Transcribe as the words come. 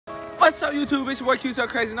What's up, YouTube? It's your boy Q So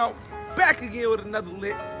Crazy. Now, back again with another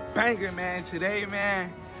lit banger, man. Today,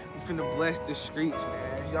 man, we finna bless the streets,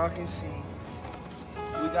 man. Y'all can see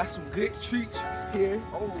we got some good treats here.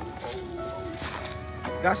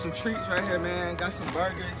 Got some treats right here, man. Got some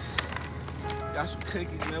burgers. Got some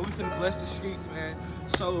cookies, man. We finna bless the streets, man.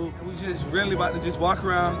 So we just really about to just walk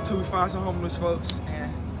around till we find some homeless folks,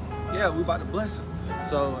 and yeah, we about to bless them.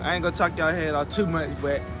 So I ain't gonna talk y'all head out too much,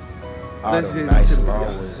 but let's get into the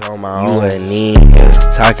video. You wasn't even here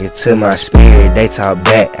talking to my spirit. They talk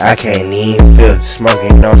back, I can't even feel.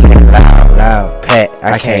 Smoking on some loud pack,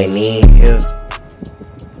 I can't even hear.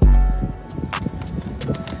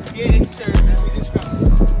 Yeah, sir, man. We just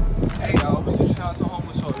found. Hey, y'all, we just found some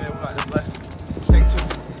homeless folks, man. We about to bless them. Stay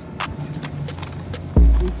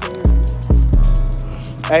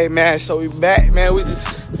tuned. Hey, man, so we back, man. We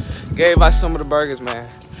just gave out some of the burgers, man.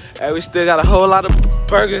 Hey, we still got a whole lot of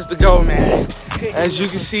burgers to go, man. As you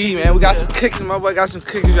can see, man, we got some cookies. My boy got some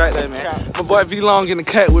cookies right there, man. My boy V-Long in the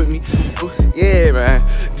cut with me. Yeah, man.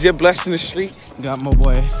 Just blessing the street. Got my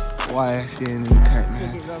boy YS in the cut,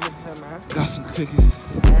 man. Got some cookies.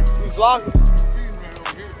 We vlogging.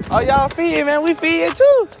 Oh, y'all feeding, man. We feeding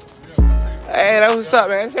too. Hey, that's what's up,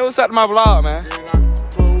 man. Say what's up to my vlog, man.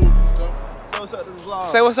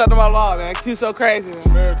 Say what's up to my vlog, man. Q So Crazy,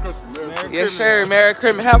 man. Merry Christmas. Merry Christmas. Yes, sir. Merry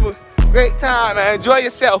Christmas. Have a great time, man. Enjoy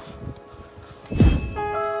yourself.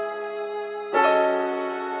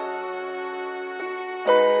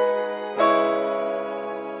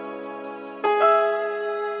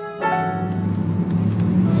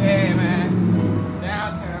 Yeah, man.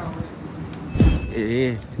 Downtown.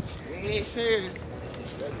 Yeah. Yes, sir.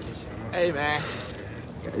 Hey, man.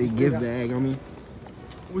 Got a gift bag on me.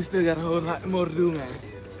 We still got a whole lot more to do, man.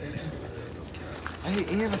 Hey,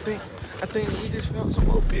 Ian, I think we just found some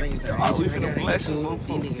more people. Oh, we finna bless some more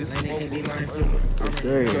folks. Get some more people.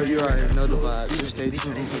 So you already know the vibe. Just stay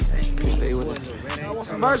tuned. Just stay with us. I want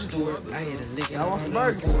some burgers. I want some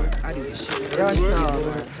burgers.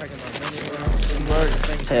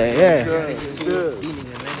 Hey, yeah. Good.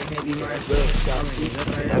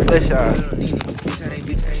 I bless y'all.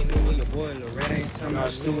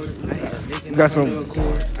 Got some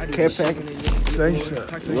care package. Thanks, sir.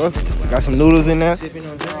 Welcome. Got some noodles in there.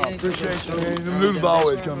 Appreciate you, man. The noodles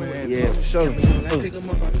always come in. Yeah, for sure. Merry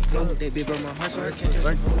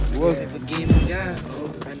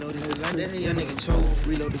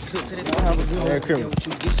Christmas.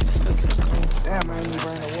 Damn, I ain't even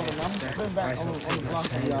bring the water. I'm putting back on the block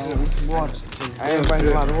of y'all with some water. I ain't bringing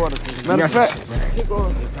a lot of water. Matter of fact, keep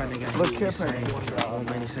going. Look, care package.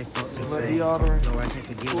 Look, deodorant. No, I can't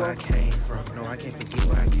forget where I came from. No, I can't forget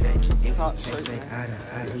where I came. If they say I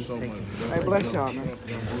Hey, bless y'all, man.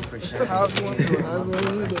 How's you doing?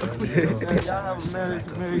 Y'all have a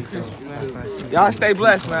Merry Christmas, man. Y'all stay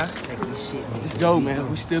blessed, man. Let's go, man.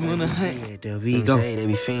 We still in the hunt. There we go. They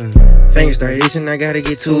be fiending. Things start itching, I gotta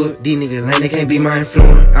get to it. These niggas lame, they can't be my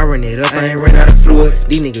influence. I run it up, I ain't run out of fluid.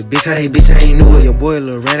 These niggas bitch, how they bitch, I ain't knew it. Your boy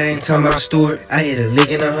Lil Rat, I ain't talking about Stewart. I hit a lick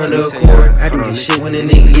in a Honda Accord. I do this shit when a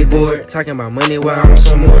nigga get bored. Talking about money while I want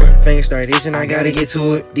some more. Things start itching, I gotta get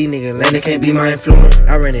to it. These niggas lame, they can't be my influence.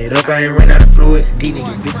 I run it up, I ain't run out of fluid. These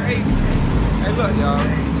niggas bitch, I ain't. Hey, look, y'all.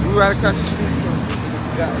 We right across the street from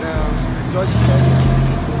goddamn Georgia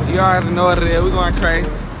State. You already know what it is. We going crazy.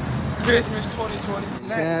 Christmas 2020.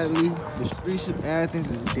 Sadly, the streets of Athens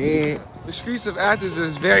is dead. The streets of Athens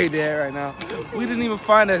is very dead right now. We didn't even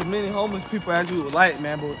find as many homeless people as we would like,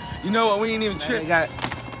 man. But you know what? We ain't even tripped. Got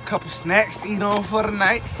a couple snacks to eat on for the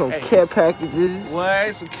night. Some care packages.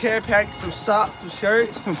 What? Some care packages, some socks, some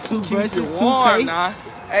shirts, Some toothbrushes, keep it warm, toothpaste. nah.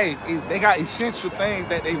 Hey, they got essential things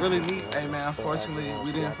that they really need. Hey, man, unfortunately,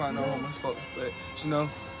 we didn't find no homeless folks. But, you know,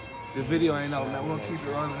 the video ain't over, man. We're gonna keep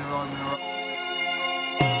it rolling and rolling and rolling.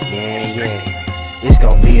 Yeah. It's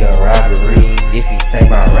gon' be a robbery if you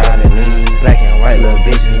think about robbing me. Black and white little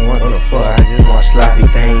bitches want the fuck, I just want sloppy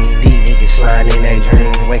thing. These niggas slide in they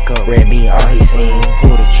dream. Wake up, red bean, all he seen.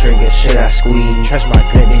 Pull the trigger, should I squeeze? Trust my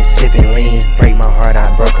goodness, sippin' lean. Break my heart, I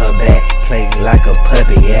broke her back. Play me like a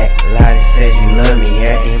puppy yak. Lie that says you love me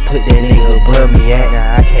at. Then put that nigga above me at.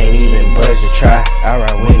 Now I can't even budge to try. I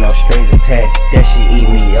ride with no strings attached. That shit eat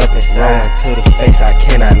me up inside. To the face I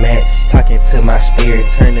cannot match. Talking to my spirit,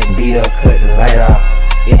 turn the beat up, cut the light off.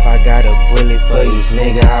 If I got a bullet for each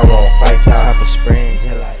nigga, I won't fight y'all. Chopper spraying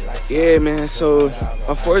just like. Yeah, man, so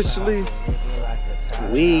unfortunately,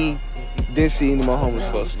 we didn't see any more homeless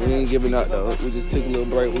folks. We ain't giving up though. We just took a little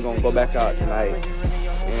break. We're gonna go back out tonight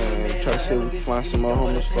and try to see if we can find some more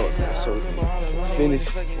homeless folks, man, so we can finish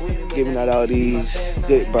giving out all these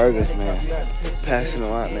good burgers, man. Passing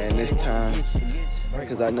them out, man. This time,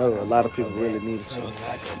 because I know a lot of people really need them. So,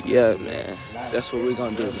 yeah, man, that's what we're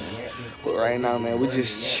gonna do, man. But right now, man, we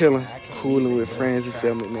just chilling, cooling with friends and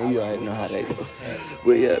family, man. You already know how that go.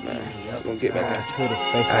 But yeah, man, we're gonna get back at to the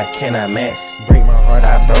face I cannot match. Break my heart,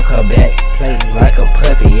 I broke her back. Play me like a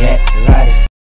puppy, yeah.